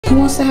He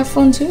wants to have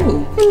fun too.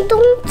 And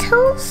don't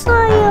tell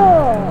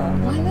Siah.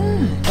 Why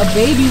not? A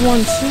baby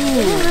one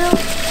too.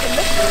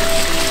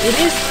 It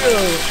is real.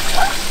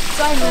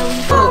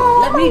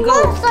 Let me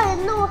go.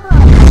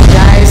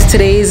 Guys,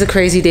 today is a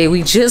crazy day.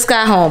 We just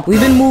got home. We've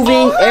been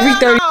moving every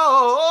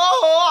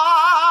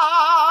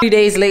 30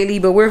 days lately,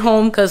 but we're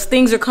home because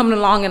things are coming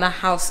along in the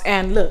house.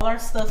 And look, all our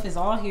stuff is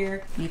all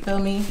here. You feel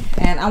me?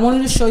 And I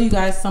wanted to show you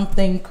guys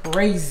something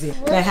crazy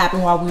that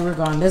happened while we were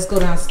gone. Let's go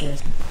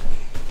downstairs.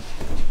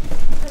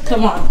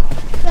 Come on.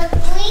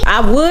 I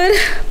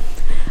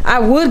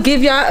would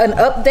give y'all an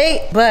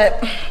update,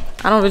 but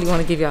I don't really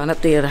want to give y'all an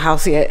update of the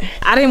house yet.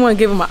 I didn't want to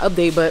give them an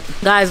update, but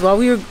guys, while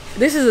we were,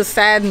 this is a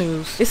sad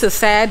news. It's a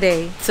sad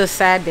day. It's a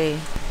sad day.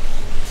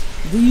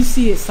 Do you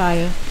see it,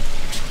 Siah?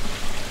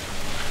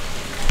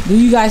 Do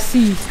you guys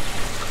see?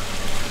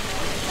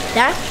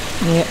 That?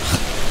 Yeah.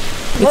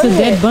 It's a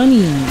dead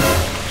bunny.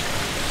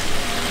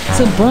 It's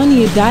a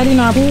bunny. It died in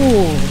our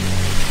pool.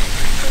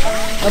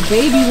 A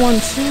baby one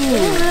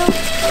too.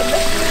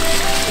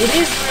 It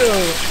is real.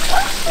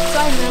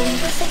 Sorry,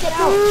 man. Let's take it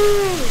out.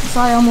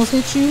 Sorry, I almost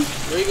hit you.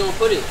 Where you gonna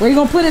put it? Where you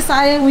gonna put it,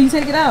 Siah, when you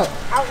take it out?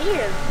 Out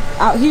here.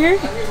 Out here?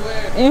 Out here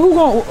where? And who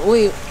gonna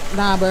wait?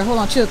 Nah, bro. Hold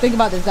on, chill. Think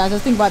about this, guys.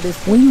 Let's think about this.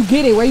 When you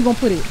get it, where you gonna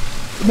put it?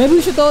 Maybe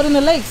we should throw it in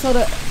the lake so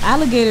the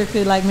alligator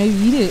could like maybe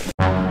eat it.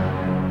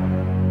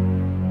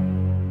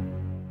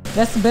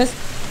 That's the best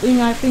thing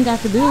I think I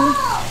could do. No,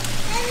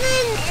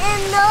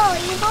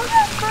 you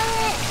gotta put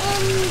it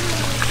in.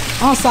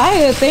 Oh,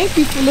 Siah, thank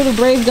you for little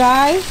brave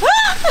guy.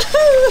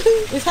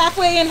 It's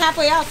halfway in,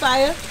 halfway out,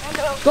 Siah.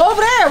 Go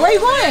over there. Where you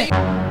going?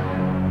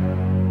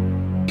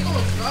 You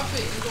gonna drop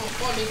it? You gonna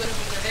fall? You gotta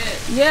put your head.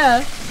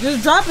 Yeah,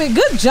 just drop it.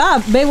 Good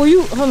job, babe. Were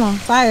you? Hold on,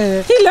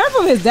 Siah. He learned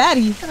from his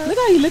daddy. Look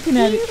how he looking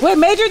at it. Wait,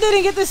 Major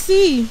didn't get to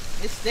see.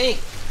 It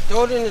stinks.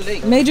 Throw it in the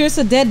lake. Major, it's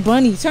a dead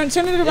bunny. Turn it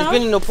around. It's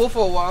been in the pool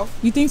for a while.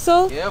 You think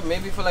so? Yeah,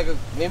 maybe for like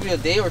maybe a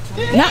day or two.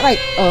 Not like.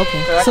 Oh,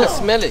 okay. I can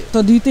smell it.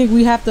 So do you think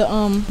we have to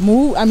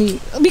move? I mean,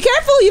 be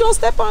careful. You don't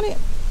step on it.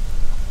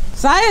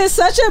 Siah is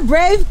such a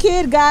brave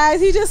kid, guys.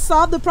 He just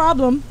solved the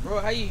problem. Bro,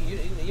 how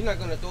you're not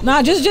gonna throw?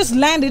 Nah, just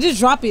land it. Just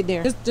drop it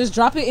there. Just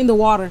drop it in the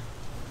water.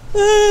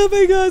 Oh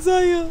my God,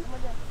 Siah.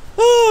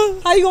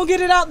 Oh, how you gonna get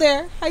it out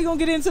there? How you gonna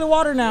get it into the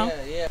water now?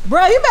 Yeah.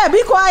 Bro, you better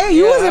be quiet.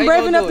 You wasn't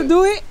brave enough to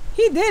do it. it.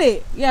 He did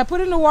it. Yeah,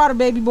 put it in the water,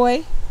 baby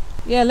boy.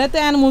 Yeah, let the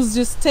animals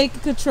just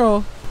take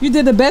control. You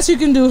did the best you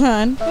can do,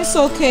 hun. It's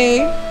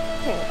okay.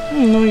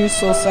 I know you're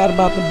so sad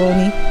about the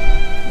bunny.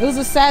 It was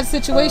a sad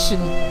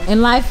situation.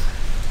 In life,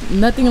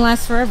 nothing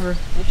lasts forever.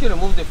 You should have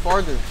moved it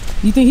farther.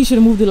 You think he should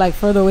have moved it like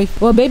further away?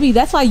 Well, baby,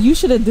 that's why you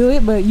should have do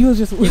it, but you was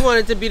just... You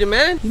wanted to be the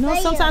man? You know,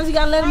 sometimes you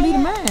gotta let him be the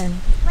man.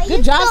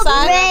 Good job,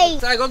 Siah.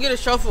 Siah, go get a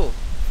shuffle.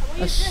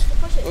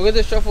 Go get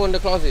the shuffle in the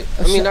closet.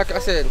 I mean, like I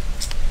said,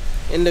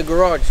 in the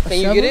garage. Can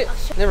you get it?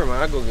 Never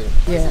mind, I'll go get it.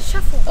 Yeah.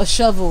 A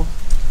shovel.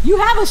 You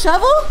have a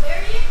shovel?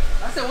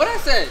 I said what I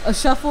said. A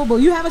shuffle, but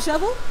you have a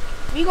shovel?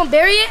 You gonna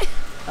bury it?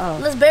 Oh.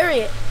 Let's bury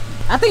it.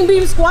 I think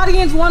B.E.M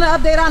Squadians want to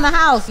update on the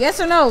house. Yes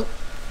or no?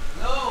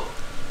 No.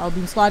 Oh,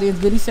 B.E.M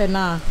Squadians. Billy said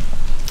nah.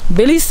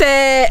 Billy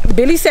said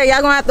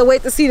y'all gonna have to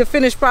wait to see the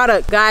finished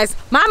product, guys.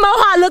 My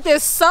mohawk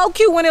looked so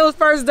cute when it was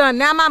first done.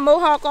 Now my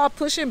mohawk all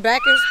pushing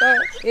back and stuff.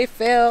 It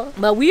fell.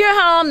 But we are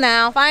home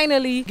now,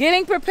 finally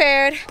getting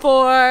prepared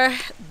for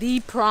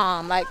the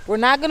prom. Like, we're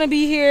not gonna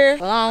be here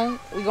long.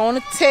 We're going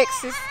to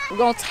Texas. We're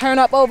gonna turn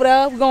up over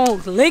there. We're gonna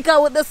link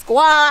up with the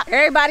squad.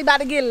 Everybody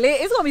about to get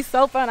lit. It's gonna be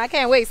so fun. I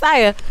can't wait.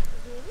 Siah,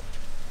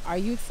 are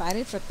you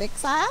excited for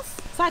Texas?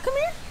 Siah, come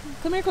here.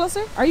 Come here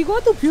closer. Are you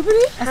going through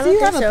puberty? I see you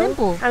have a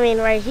pimple. I mean,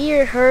 right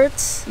here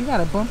hurts. You got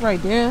a bump right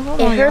there.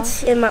 Hold on, it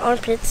hurts in my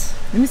armpits.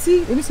 Let me see.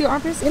 Let me see your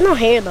armpits. There's no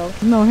hair though.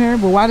 No hair,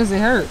 but why does it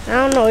hurt? I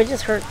don't know. It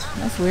just hurts.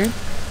 That's weird.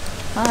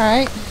 All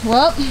right.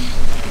 Well,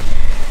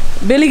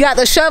 Billy got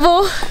the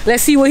shovel.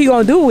 Let's see what he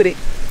gonna do with it.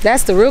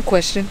 That's the real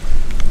question.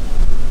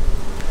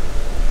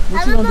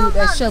 What you gonna do with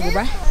that shovel,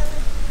 bruh?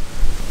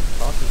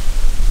 Toss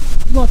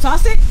it. You gonna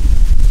toss it?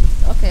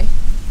 Okay.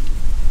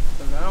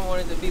 I don't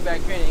want it to be back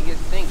here and it gets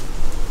stink.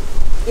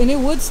 And it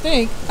would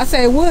stink. I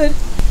said it would.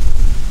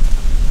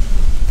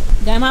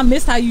 Damn, I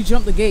missed how you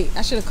jumped the gate.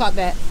 I should have caught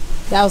that.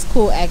 That was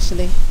cool,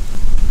 actually.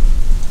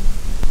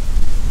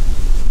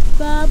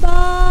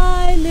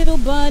 Bye-bye, little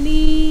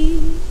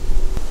bunny.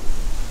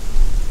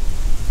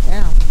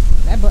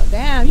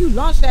 Damn, you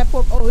launched that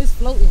poor... Oh, it's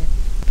floating.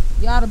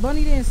 Y'all, the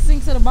bunny didn't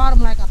sink to the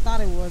bottom like I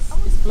thought it was.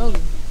 It's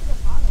floating.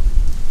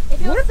 If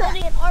it was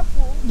floating in our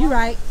pool. You're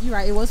right.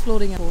 It was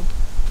floating in the pool.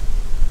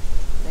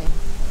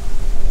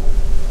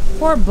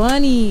 Poor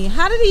bunny.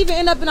 How did he even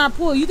end up in our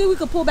pool? You think we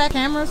could pull back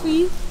cameras for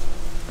you?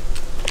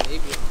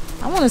 Maybe.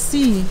 I want to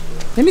see.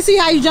 Let me see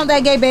how you jump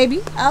that gate,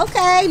 baby.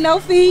 Okay, no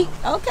feet.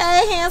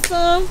 Okay,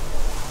 handsome.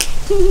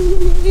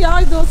 He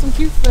always doing some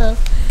cute stuff.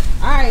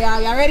 All right,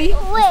 y'all ready?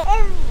 Wait,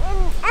 and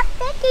I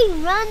think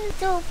he ran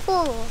to the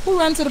pool. Who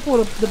ran to the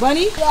pool? The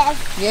bunny?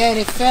 Yes. Yeah, and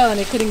it fell and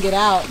it couldn't get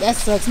out. That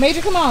sucks.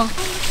 Major, come on.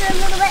 for a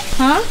little bit?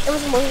 Huh? It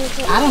was moving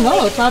for I don't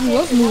know. It probably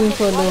was moving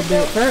for a little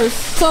bit first.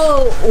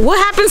 So what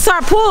happens to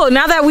our pool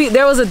now that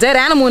there was a dead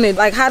animal in it?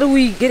 Like, how do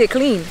we get it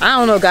clean? I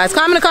don't know, guys.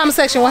 Comment in the comment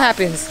section what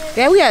happens.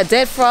 Yeah, we had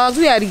dead frogs.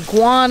 We had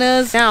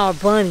iguanas. Now a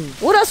bunny.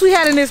 What else we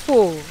had in this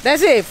pool?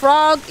 That's it.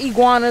 Frog,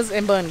 iguanas,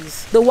 and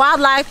bunnies. The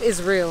wildlife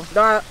is real.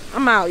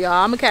 I'm out, y'all.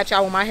 I'm gonna catch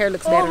y'all when my hair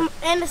looks better.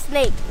 And the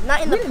snake.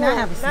 Not in the pool.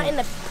 Not in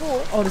the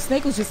pool. Oh, the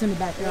snake was just in the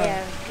backyard.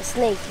 Yeah, the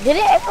snake. Did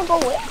it ever go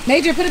away?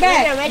 Major, put it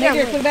back.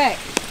 Major, Put it back.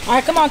 All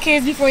right, come on,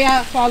 kids, before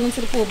y'all fall into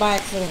the pool by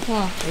accident. Come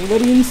on,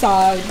 everybody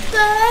inside.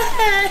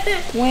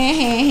 What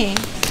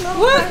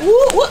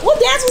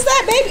dance was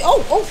that, baby?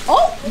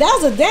 Oh, that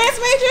was a dance,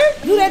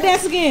 Major? Do that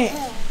dance again.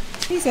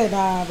 He said,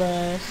 nah,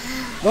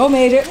 bruh. Go,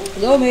 Major.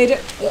 Go, Major.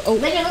 Oh.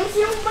 Major, let me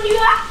see what you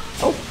got.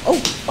 Oh.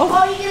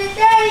 Oh, you get it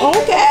there.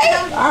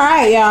 Okay. All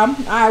right, y'all.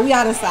 All right, we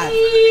out inside.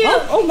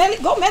 Oh, Melly.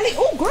 Go, Melly.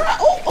 Oh, girl.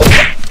 Oh.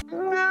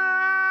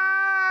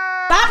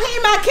 Stop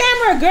hitting my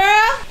camera,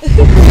 girl.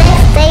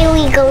 Next day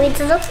we go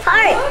into the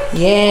park.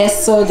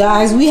 Yes, so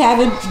guys, we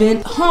haven't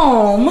been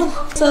home.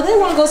 So they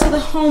want to go to the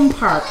home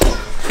park.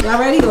 Y'all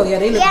ready? Oh, yeah,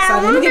 they look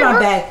excited. Let me get my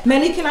bag.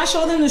 Melly, can I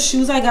show them the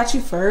shoes I got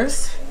you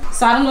first?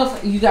 So I don't know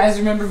if you guys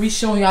remember me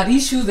showing y'all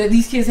these shoes that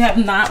these kids have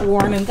not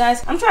worn. And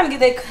guys, I'm trying to get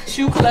their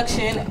shoe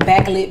collection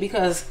backlit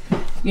because,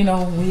 you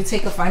know, when you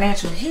take a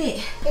financial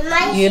hit,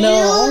 you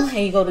know,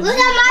 and you go to look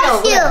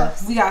at my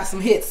shoes. We got some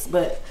hits,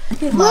 but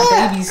here's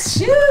my baby's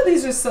shoes.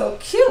 These are so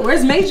cute.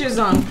 Where's Major's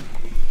on?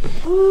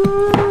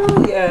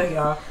 Ooh, yeah,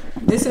 y'all.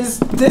 This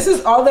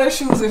is all their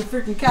shoes in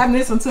freaking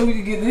cabinets until we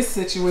can get this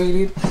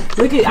situated.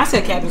 Look at, I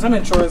said cabinets, I'm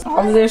in drawers. All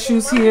of their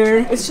shoes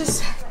here.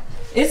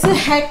 It's a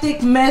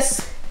hectic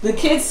mess. The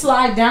kids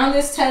slide down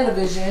this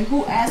television.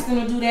 Who asked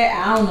them to do that?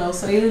 I don't know.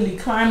 So they literally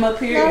climb up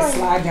here and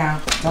slide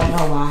down. Don't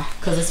know why.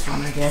 Because it's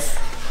fun, I guess.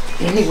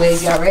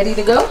 Anyways, y'all ready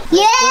to go?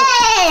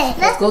 Yeah!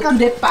 Let's go through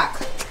that park.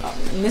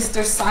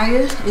 Mr.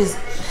 Siah is...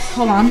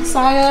 Hold on.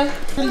 Siah,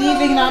 you're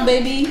leaving now,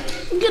 baby.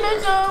 I'm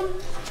gonna come.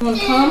 You want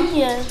to come?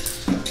 Yeah.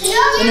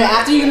 And then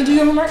after you're going to do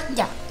your homework?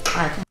 Yeah.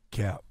 All right.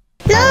 Cap.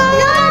 No!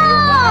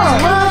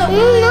 I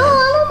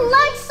don't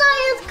like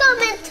Siah's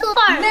coming to the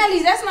park.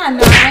 Melly, that's not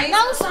nice.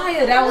 No,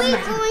 Siah, that was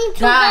nice. Going to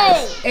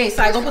Guys, hey,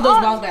 Siah, go put those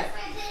balls back.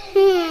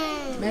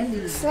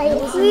 Melly, Siah,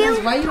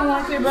 why you don't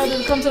want your brother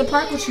to come to the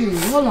park with you?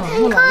 Hold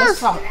on, let's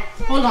talk.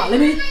 Hold on, let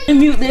me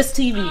mute this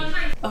TV.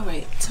 All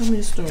right, tell me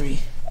the story.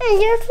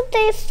 and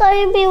yesterday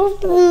Siah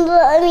was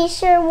let me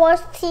share watch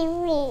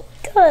TV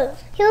because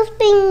he was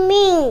being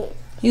mean.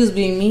 He was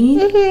being mean?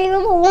 He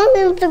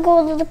wanted to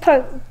go to the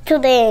park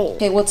today.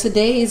 Okay, well,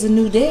 today is a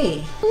new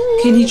day.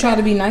 Can he try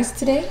to be nice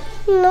today?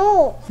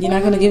 No. You're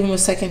not going to give him a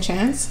second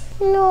chance?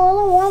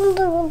 No, I don't want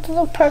to go to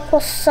the park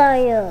with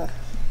Siah.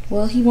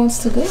 Well, he wants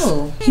to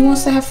go. He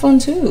wants to have fun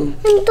too.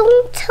 And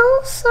don't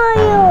tell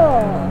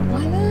Siah.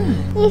 Why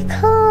not?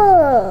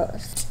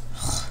 Because.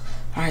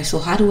 Alright, so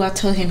how do I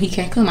tell him he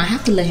can't come? I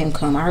have to let him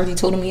come. I already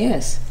told him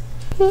yes.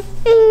 You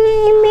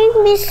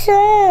make me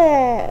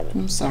sad.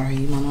 I'm sorry,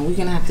 Mama. We're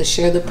going to have to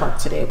share the park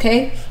today,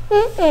 okay?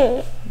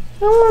 I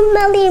want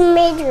Melly and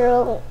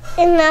Major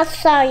and not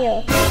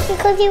Siah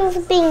because he was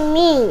being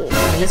mean.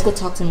 Alright, let's go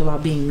talk to him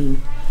about being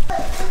mean.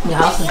 The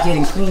house is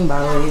getting clean, by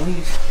the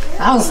way.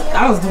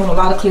 I was doing a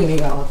lot of cleaning,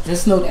 y'all.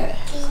 Just know that.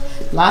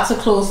 Lots of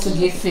clothes to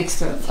get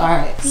fixed up. All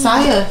right,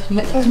 Siah,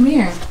 come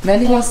here.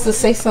 Melly wants to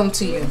say something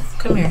to you.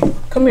 Come here.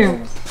 Come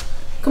here.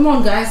 Come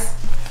on, guys.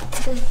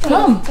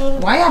 Come.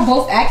 Why y'all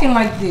both acting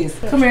like this?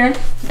 Come here.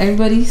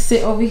 Everybody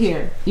sit over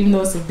here, even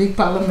though it's a big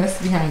pile of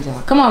mess behind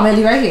y'all. Come on,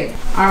 Melly, right here.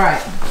 All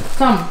right,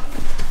 come.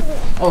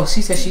 Oh,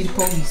 she said she's the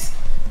police.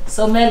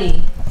 So,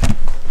 Melly,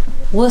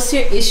 what's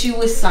your issue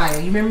with Siah?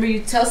 You remember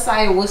you tell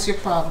Siah what's your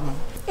problem?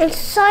 And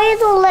Siah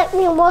don't let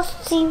me watch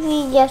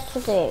TV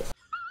yesterday.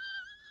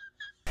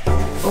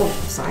 Oh,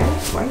 Siah,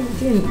 why are you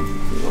getting?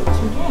 What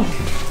you doing?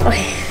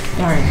 Okay.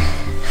 All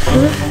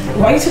right.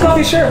 Why you took off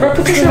your shirt, bro?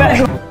 Put your shirt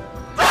back.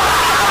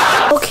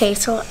 Okay,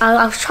 so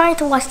I was trying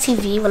to watch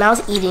TV when I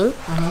was eating.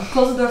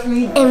 Close the door for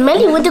me. And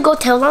Melly went to go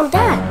tell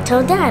Dad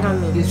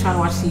on me. He was trying to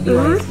watch TV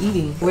while he was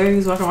eating. Where he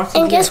was watching TV?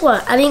 And guess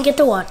what? I didn't get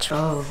to watch.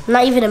 Oh.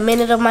 Not even a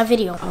minute of my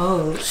video.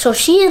 Oh. So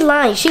she is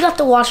lying. She got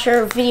to watch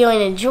her video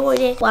and enjoyed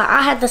it, while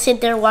I had to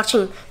sit there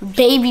watching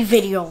baby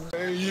videos.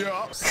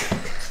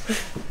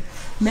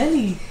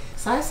 Melly,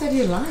 Siah said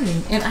you're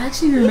lying. And I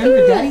actually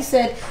remember Daddy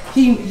said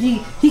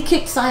he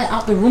kicked Siah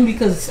out the room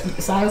because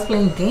Siah was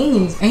playing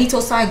games. And he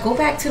told Siah, go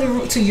back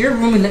to your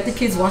room and let the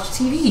kids watch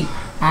TV.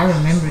 I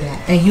remember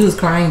that. And he was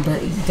crying,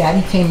 but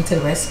Daddy came to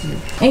the rescue.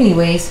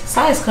 Anyways,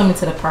 Siah's coming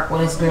to the park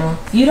with us, girl.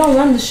 You don't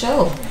run the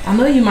show. I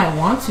know you might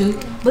want to,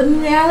 but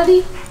in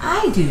reality,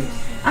 I do.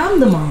 I'm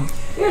the mom.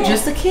 You're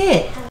just a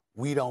kid.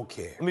 We don't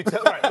care. Let me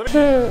tell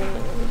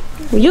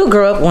You'll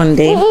grow up one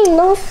day.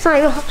 No,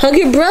 Siah. Hug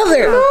your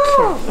brother. No.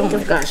 Oh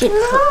my gosh.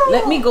 No.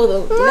 Let me go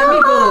though. Let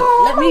me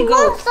go. Let me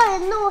go. Siah,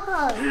 no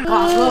hug.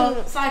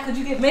 Well, Siah, could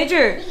you get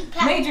Major?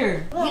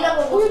 Major. Who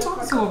are you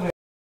talking to over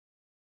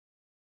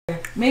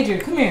there? Major,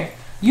 come here.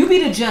 You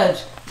be the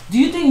judge. Do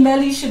you think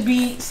Melly should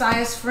be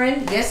Siah's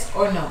friend? Yes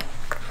or no?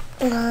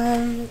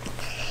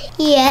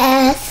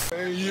 Yes.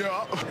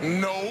 Yeah.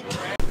 Nope.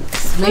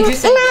 Major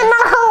say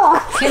No.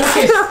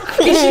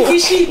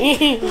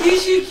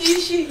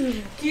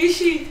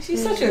 Kishi.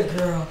 She's such a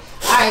girl.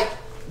 Alright,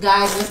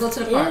 guys, let's go to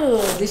the park.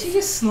 Ew. Did she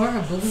just snort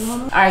her boogie on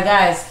her? Alright,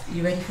 guys,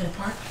 you ready for the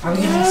park? Are we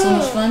gonna have so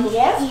much fun?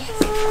 Yes.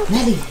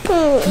 Melly,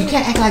 you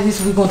can't act like this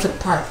when we're going to the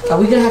park. Are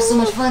we gonna have so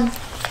much fun?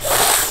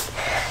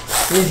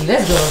 Lizzie,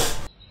 let's go.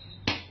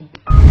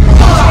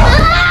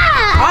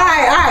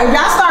 Alright, if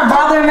y'all start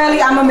bothering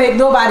Melly, I'm gonna make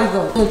nobody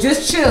go. So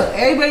just chill.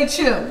 Everybody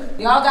chill.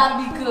 Y'all gotta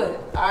be good.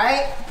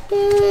 Alright?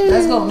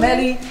 Let's go,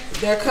 Melly.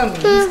 They're coming.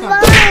 He's coming.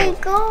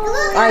 Alright, go.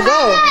 Alright,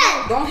 go.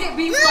 Don't hit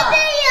B5.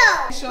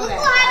 Show Look that.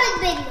 what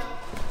happened video.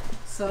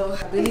 So,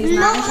 Billy's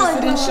not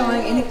interested in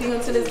showing anything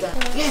until it's done.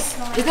 Yes.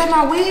 Is that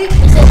my wig?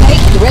 Is it okay?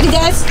 You ready,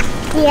 guys?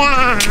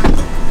 Yeah.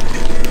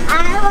 I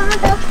want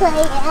to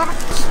play it.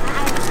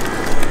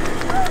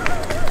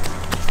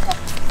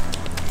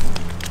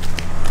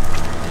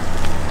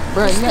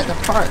 Bro, you at the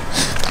park.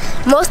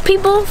 Most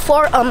people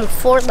for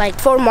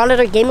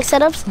monitor gaming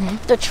setups,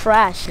 they're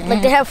trash.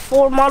 Like they have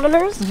 4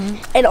 monitors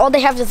and all they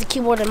have is a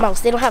keyboard and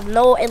mouse. They don't have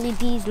no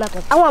LEDs,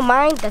 nothing. I want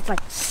mine that's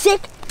like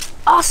sick,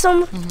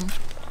 awesome.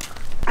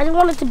 I just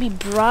want it to be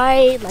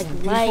bright, like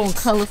light,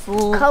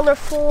 colorful,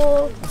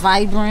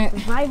 vibrant,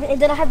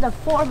 and then I have the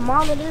 4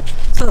 monitors.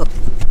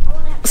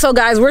 So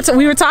guys,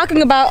 we were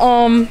talking about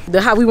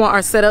how we want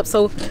our setup.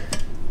 So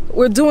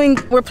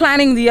we're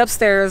planning the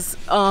upstairs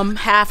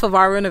half of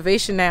our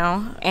renovation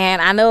now, and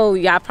I know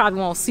y'all probably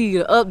won't see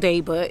the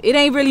update, but it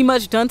ain't really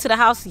much done to the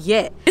house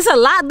yet. It's a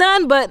lot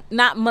done, but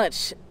not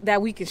much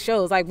that we can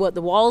show. It's like what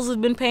the walls have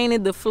been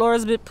painted, the floor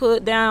has been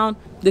put down,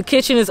 the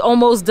kitchen is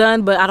almost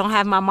done, but I don't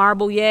have my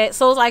marble yet,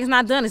 so it's like it's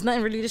not done. It's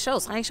nothing really to show,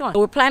 so I ain't showing. So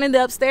we're planning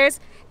the upstairs,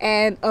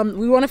 and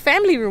we want a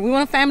family room. We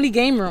want a family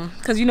game room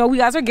because you know we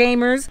guys are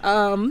gamers.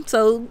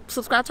 So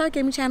subscribe to our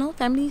gaming channel,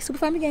 Super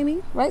Family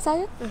Gaming, right,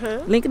 Siah?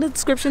 Link in the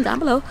description down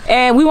below.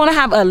 And we want to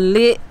have a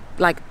lit,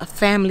 like a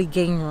family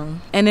game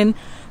room, and then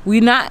we're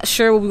not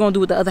sure what we're gonna do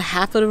with the other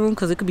half of the room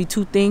because it could be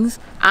 2 things.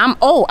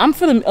 I'm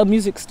feeling a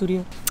music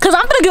studio because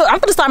I'm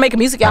gonna start making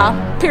music,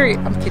 y'all. Period.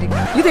 I'm kidding.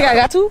 You think I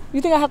got to?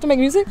 You think I have to make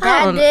music?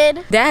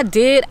 Dad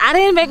did. I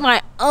didn't make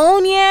my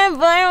own yet,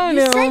 but I don't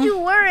know. You said you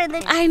were, and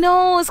then I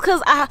know it's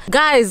because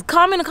guys,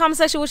 comment in the comment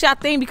section what y'all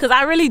think because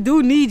I really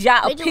do need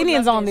y'all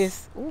opinions on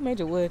this. Ooh,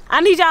 Major Wood.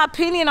 I need y'all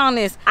opinion on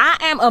this. I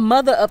am a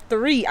mother of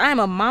 3. I am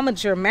a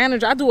momager,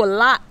 manager. I do a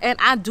lot, and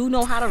I do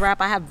know how to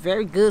rap. I have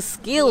very good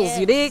skills. Yes.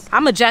 You dig?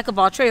 I'm a jack of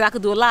all trades. I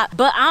could do a lot,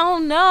 but I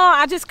don't know.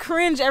 I just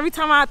cringe every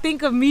time I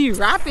think of me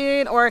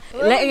rapping or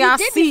letting y'all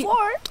see.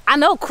 Before. I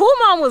know Cool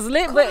Mom was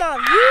lit, but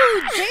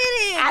you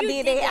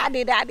did it. I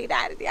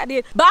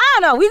did. But I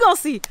don't know. We gonna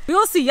see.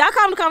 Y'all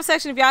comment in the comment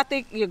section if y'all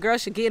think your girl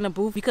should get in a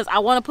booth because I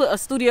want to put a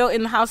studio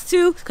in the house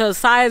too. Because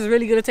Siah is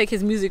really gonna take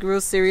his music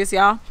real serious,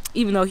 y'all.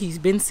 Even though he's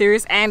been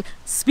serious. And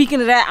speaking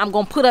of that, I'm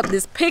gonna put up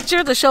this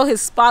picture to show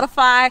his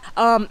Spotify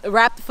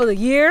rap for the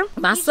year.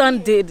 My son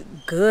did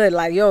good.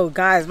 Like, yo,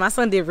 guys, my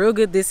son did real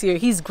good this year.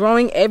 He's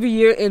growing every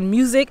year in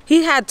music.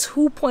 He had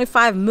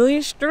 2.5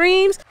 million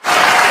streams.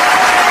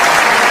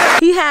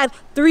 He had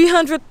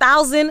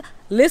 300,000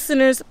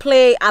 listeners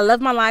play I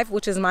Love My Life,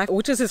 which is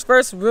his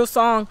first real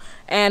song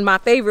and my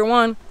favorite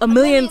one, 1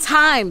 million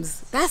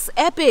times. That's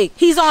epic.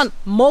 He's on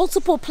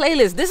multiple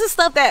playlists. This is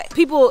stuff that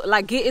people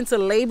like get into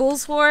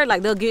labels for.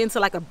 Like they'll get into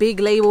like a big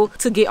label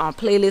to get on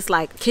playlists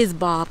like Kids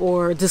Bop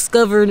or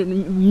Discover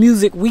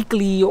Music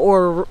Weekly,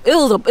 or it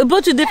was a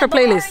bunch of different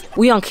playlists.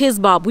 We on Kids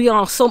Bop. We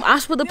on I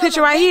put the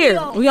picture right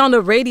here. We on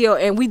the radio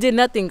and we did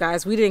nothing,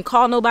 guys. We didn't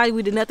call nobody.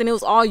 We did nothing. It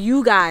was all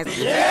you guys.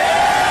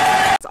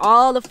 Yeah.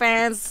 All the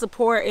fans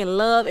support and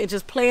love and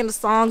just playing the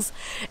songs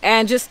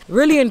and just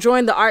really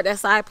enjoying the art that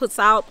Siah puts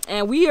out.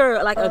 And we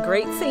are like a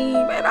great team.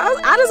 And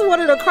I just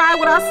wanted to cry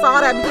when I saw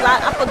that because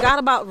I forgot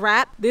about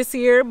rap this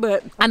year,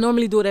 but I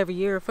normally do it every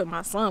year for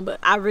my son. But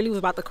I really was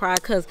about to cry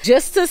because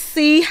just to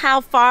see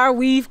how far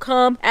we've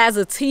come as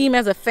a team,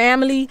 as a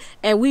family,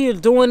 and we are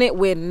doing it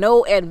with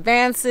no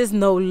advances,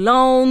 no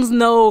loans,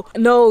 no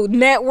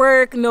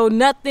network, no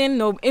nothing,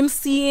 no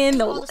MCing,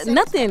 no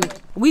nothing.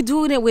 We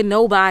doing it with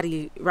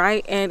nobody,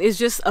 right? And it's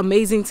just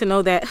amazing to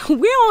know that we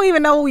don't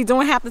even know what we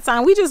doing half the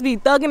time. We just be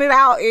thugging it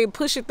out and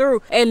push it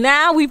through. And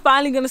now we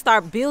finally gonna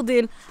start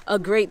building a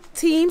great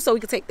team so we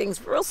can take things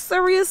real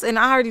serious. And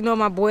I already know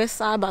my boy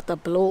Siah about to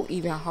blow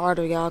even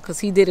harder, y'all, because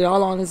he did it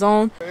all on his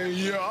own.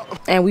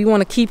 And we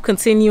want to keep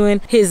continuing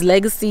his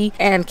legacy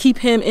and keep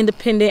him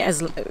independent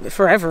as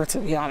forever, to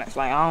be honest.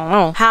 Like, I don't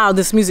know how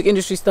this music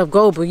industry stuff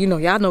go, but you know,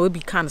 y'all know it'd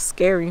be kind of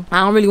scary. I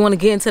don't really want to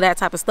get into that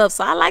type of stuff.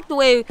 So I like the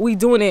way we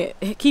doing it.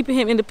 Keeping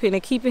him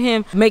independent, keeping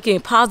him making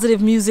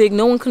positive music.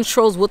 No one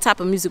controls what type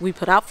of music we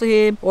put out for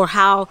him or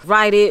how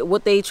write it,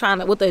 what the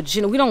agenda.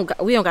 We don't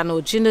got no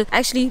agenda.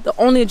 Actually, the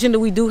only agenda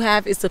we do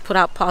have is to put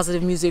out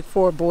positive music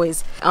for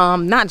boys.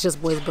 Not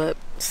just boys, but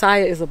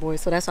Siah is a boy,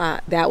 so that's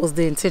why that was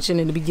the intention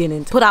in the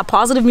beginning, to put out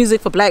positive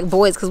music for black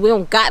boys, because we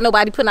don't got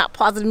nobody putting out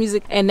positive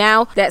music. And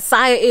now that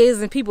Siah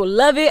is and people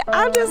love it,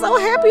 I'm just so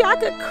happy. I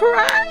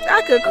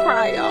could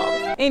cry,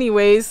 y'all.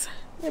 Anyways,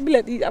 Maybe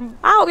let these. I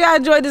hope y'all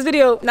enjoyed this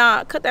video.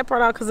 Nah, cut that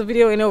part out because the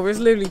video ain't over. It's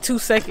literally 2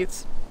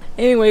 seconds.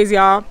 Anyways,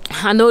 y'all,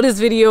 I know this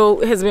video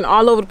has been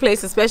all over the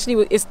place, especially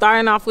with it's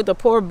starting off with the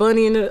poor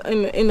bunny in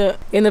the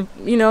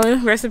you know,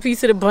 recipe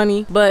to the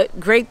bunny. But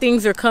great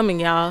things are coming,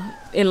 y'all.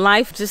 In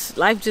life just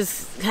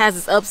has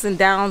its ups and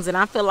downs, and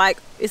I feel like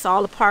it's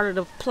all a part of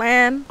the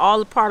plan,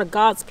 all a part of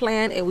God's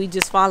plan, and we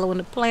just following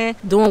the plan,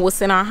 doing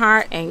what's in our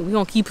heart, and we're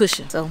gonna keep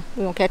pushing. So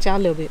we're gonna catch y'all a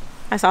little bit.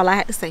 That's all I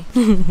had to say.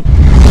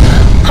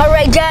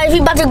 Alright guys, we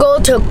about to go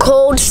to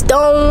Cold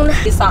Stone.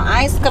 It's some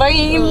ice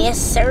cream. Yes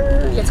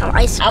sir, it's some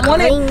ice cream.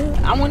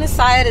 I wanted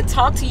Siah to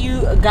talk to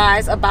you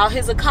guys about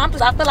his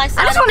accomplishments. I feel like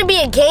I just want to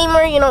be a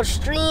gamer, you know,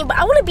 stream, but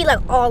I want to be like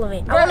all of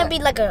it. I want to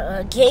be like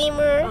a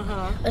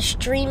gamer, a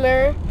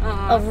streamer,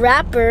 a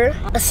rapper,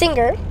 a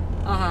singer.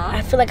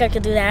 I feel like I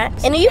could do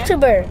that. And a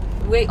YouTuber.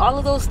 Wait, all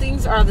of those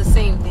things are the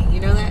same thing,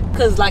 you know that?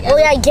 Because like, well,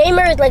 yeah,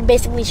 gamer is like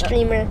basically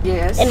streamer.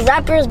 Yes. And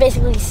rapper is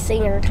basically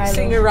singer kind of.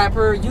 Singer,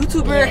 rapper,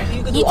 YouTuber. Yeah.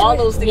 You can do all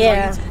those things.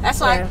 Yeah.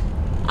 That's why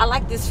I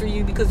like this for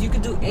you, because you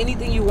can do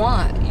anything you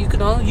want. You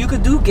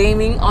could do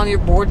gaming on your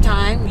board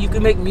time. You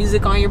can make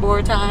music on your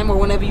board time or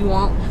whenever you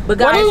want. But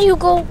guys,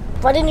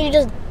 why didn't you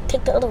just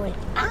take the other way?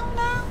 I don't know.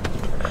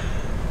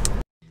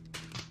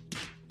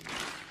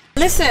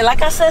 Listen,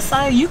 like I said,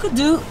 Siah, you could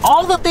do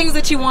all the things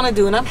that you want to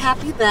do, and I'm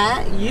happy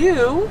that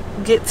you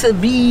get to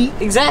be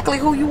exactly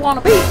who you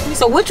want to be.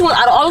 So which one,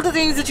 out of all of the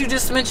things that you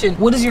just mentioned,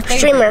 what is your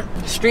favorite?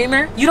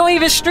 Streamer? You don't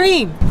even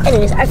stream.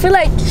 Anyways, I feel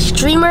like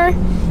streamer,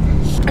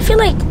 I feel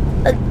like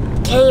a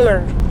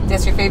gamer.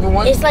 That's your favorite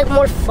one? It's like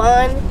more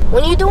fun.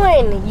 When you're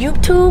doing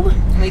YouTube,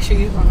 make sure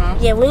you,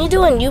 yeah, when you're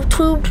doing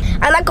YouTube,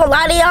 I'm not gonna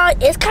lie to y'all,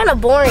 it's kind of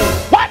boring.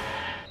 What?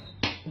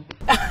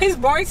 It's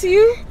boring to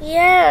you?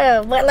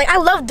 Yeah, but like I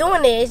love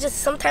doing it. It's just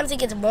sometimes it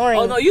gets boring.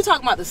 Oh no, you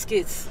talking about the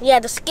skits? Yeah,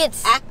 the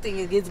skits. Acting,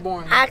 it gets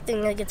boring.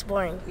 Acting, it gets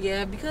boring.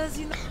 Yeah, because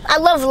you know. I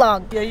love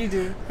vlog. Yeah, you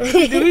do.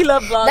 You do. We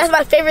love vlogs. That's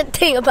my favorite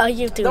thing about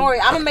YouTube. Don't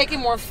worry, I'm gonna make it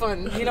more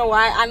fun. You know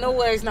why? I know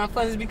why it's not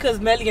fun. It's because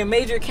Melly and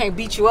Major can't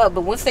beat you up.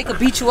 But once they could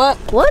beat you up,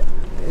 what?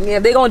 Yeah,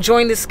 they gonna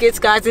join the skits,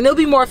 guys, and it'll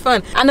be more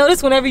fun. I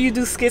notice whenever you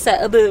do skits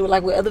at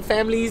with other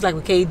families, like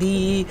with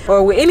KD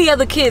or with any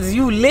other kids,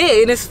 you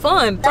lit and it's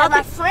fun. That's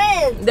my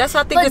friends. That's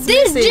how I think it's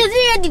missing.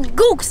 But these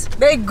gooks.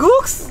 They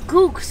gooks?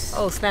 Gooks.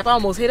 Oh snap! I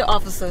almost hit an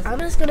officer. I'm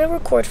just gonna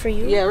record for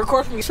you. Yeah,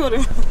 record for me, sure.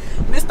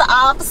 Mr.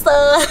 Officer,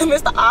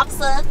 Mr.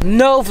 Officer.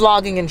 No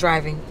vlogging and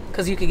driving,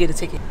 cause you could get a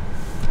ticket.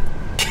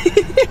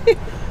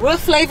 What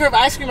flavor of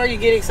ice cream are you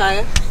getting,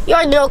 Siah? You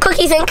already know,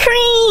 cookies and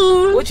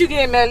cream. What you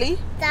getting, Melly?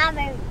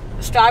 Strawberry.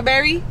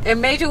 Strawberry. And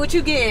Major, what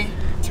you getting?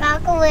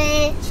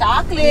 Chocolate.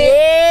 Chocolate.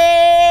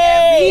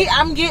 Yeah. And me,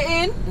 I'm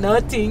getting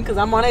nothing because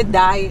I'm on a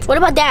diet. What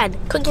about Dad?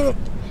 Cookies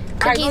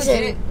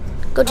and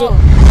go get 2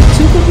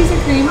 cookies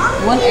and cream,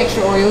 1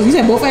 extra Oreo. You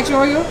said both extra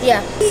Oreo?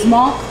 Yeah.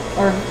 Small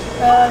or?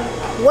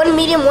 1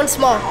 medium, 1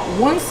 small.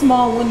 1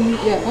 small, 1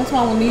 medium. 1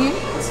 small, 1 medium.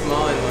 1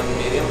 small and 1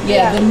 medium.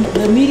 Yeah.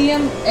 The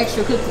medium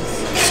extra cookies.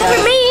 So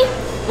for me,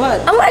 what?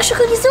 I want extra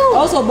cookies too.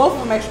 Also, both of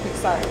them extra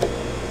cookies. Sorry.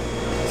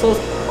 So.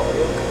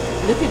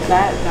 Look at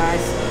that, guys.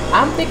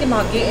 I'm thinking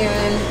about getting.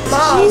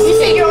 Mom, you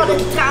say you're on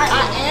the time.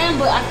 I am,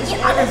 but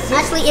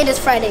actually, it is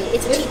Friday.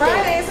 It's a cheat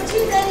Friday. day. It's a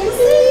cheat day.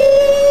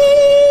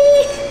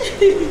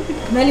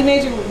 Melly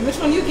Major,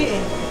 which one you getting?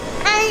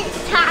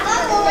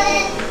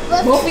 Chocolate.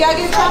 Both of y'all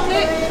getting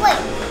chocolate? Wait,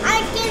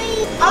 I'm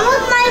getting. I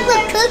want mine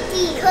with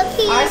cookies.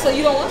 Cookies. Alright, so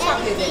you don't want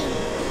chocolate then?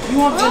 You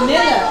want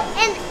vanilla?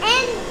 And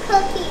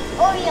cookies.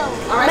 Oreo.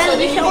 Alright, so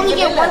you can only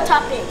get 1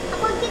 topping. I'm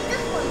gonna get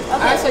this one. Okay.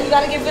 Alright, so you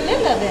gotta get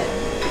vanilla then.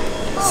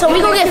 So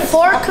we gonna get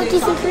 4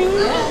 cookies and cream?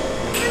 Yeah.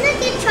 I'm gonna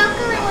get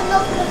chocolate with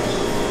no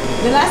cookies.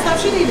 The last time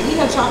she didn't even eat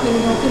her chocolate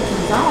with no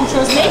cookies. I don't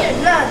trust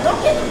her. Nah,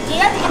 don't get them.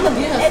 You have to I'm gonna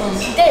get her some.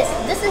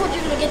 This is what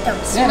you're gonna get them.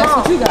 Small. Yeah, that's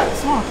what you got.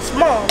 Small.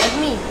 Small, like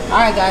me.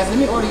 Alright guys, let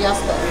me order y'all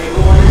stuff.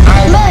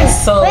 Alright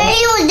guys, so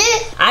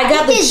I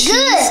got the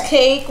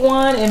cheesecake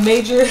one and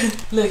Major.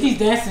 Look, he's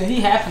dancing. He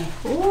happy.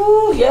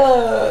 Ooh,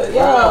 yeah.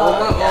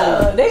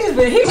 They just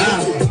been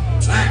hitting.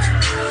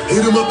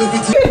 Hit him up if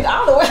he I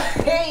don't know what.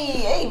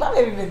 Hey, my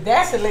baby been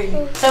dancing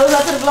lately. So what's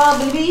up to the vlog,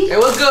 baby? Hey,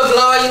 what's good,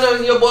 vlog? You know,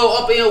 your boy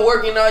up in here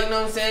working out, you know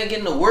what I'm saying?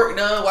 Getting the work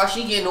done while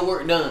she getting the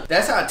work done.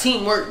 That's how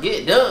teamwork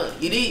get done.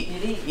 You did.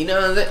 You know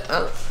what I'm saying?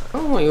 I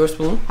don't want your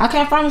spoon. I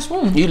can't find a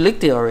spoon. You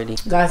licked it already.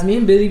 Guys, me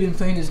and Billy been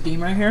playing this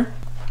game right here.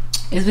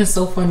 It's been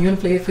so fun. You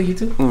wanna play it for you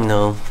too?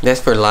 No,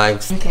 that's for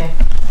lives. Okay.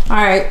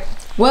 Alright.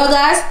 Well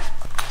guys,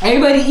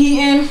 everybody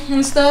eating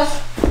and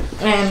stuff.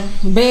 And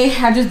babe,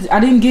 I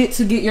didn't get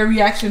to get your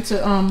reaction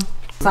to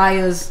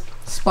Siah's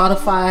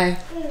Spotify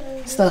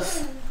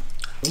stuff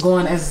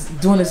doing as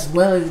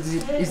well as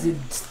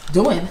it's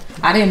doing.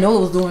 I didn't know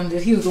it was doing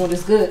that. He was doing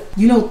this good.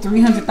 You know,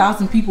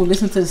 300,000 people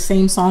listen to the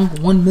same song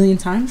 1 million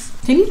times.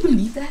 Can you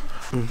believe that?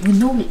 You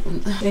know,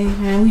 hey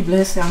man, we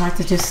blessed. I like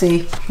to just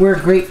say we're a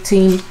great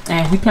team,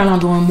 and we plan on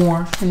doing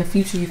more in the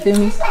future. You feel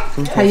me?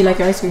 Okay. How you like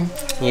your ice cream?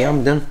 Yeah,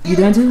 I'm done. You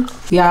done too?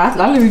 Yeah,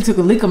 I literally took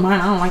a lick of mine.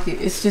 I don't like it.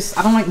 It's just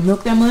I don't like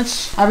milk that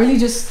much. I really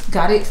just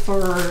got it for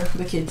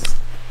the kids.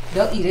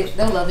 They'll eat it.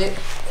 They'll love it.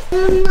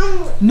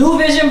 New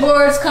vision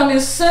boards coming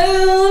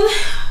soon.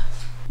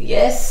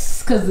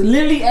 Yes, because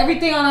literally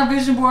everything on our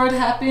vision board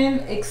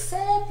happened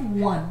except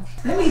one.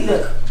 Let me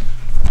look.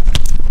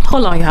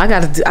 Hold on, y'all. I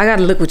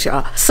gotta look with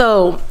y'all.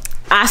 So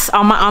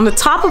on the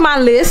top of my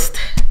list,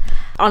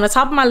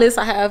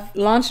 I have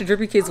launched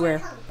Drippy Kids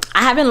Wear.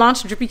 I haven't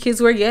launched Drippy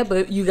Kids Wear yet,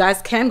 but you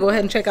guys can go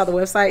ahead and check out the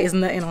website. It's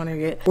nothing on there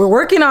yet. We're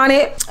working on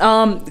it.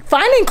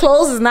 Finding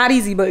clothes is not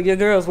easy, but your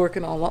girl's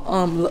working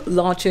on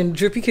launching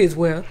Drippy Kids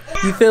Wear.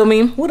 You feel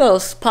me? What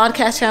else?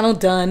 Podcast channel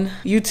done.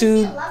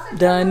 YouTube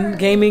done.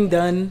 Gaming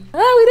done.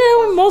 We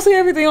did mostly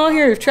everything on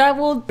here.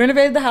 Traveled,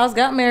 renovated the house,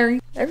 got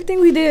married.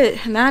 Everything we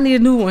did. Now I need a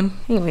new one.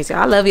 Anyways, y'all,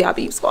 I love y'all,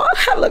 B.E.A.M Squad.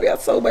 I love y'all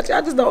so much.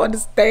 I just don't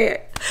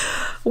understand.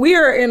 We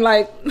are in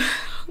like...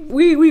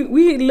 We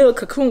little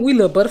cocoon, we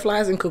little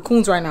butterflies in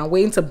cocoons right now,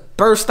 waiting to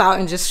burst out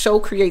and just show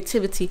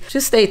creativity.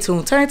 Just stay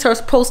tuned. Turn your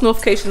post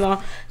notifications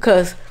on,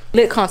 cause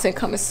lit content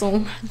coming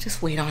soon.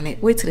 Just wait on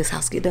it. Wait till this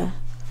house get done.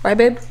 Right,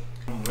 babe?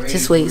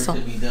 Just wait.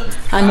 So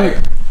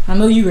I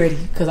know you ready,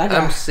 cause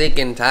I'm sick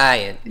and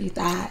tired. You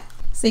tired?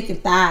 Sick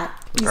and tired.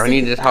 I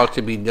need this house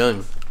to be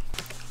done.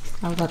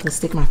 I'm about to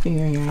stick my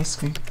finger in your ice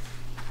cream.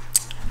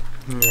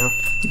 Yeah.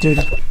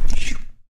 Dirty.